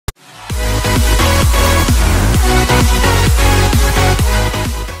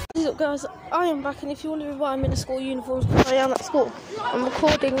guys, I am back, and if you're wondering why I'm in a school uniform, because I am at school. I'm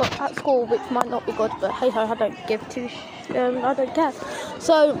recording at school, which might not be good, but hey ho, I don't give two I don't care.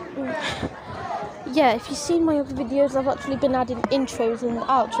 So yeah, if you've seen my other videos, I've actually been adding intros and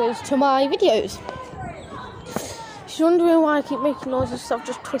outros to my videos. If you're wondering why I keep making noises, I've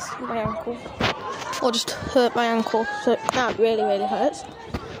just twisted my ankle, or just hurt my ankle, so now it really hurts.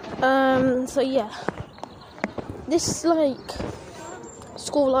 So yeah, this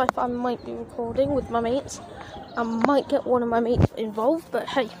school life I might be recording with my mates. I might get one of my mates involved, but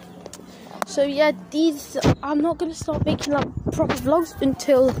hey. So yeah, I'm not going to start making proper vlogs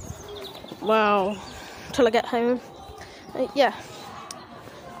until I get home. Yeah,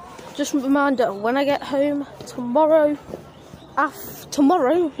 just a reminder, when I get home tomorrow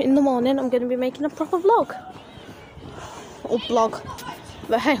in the morning, I'm going to be making a proper vlog or blog.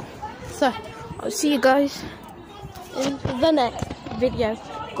 But hey, so I'll see you guys in the next video.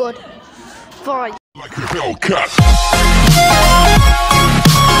 Goodbye. Like a Hellcat.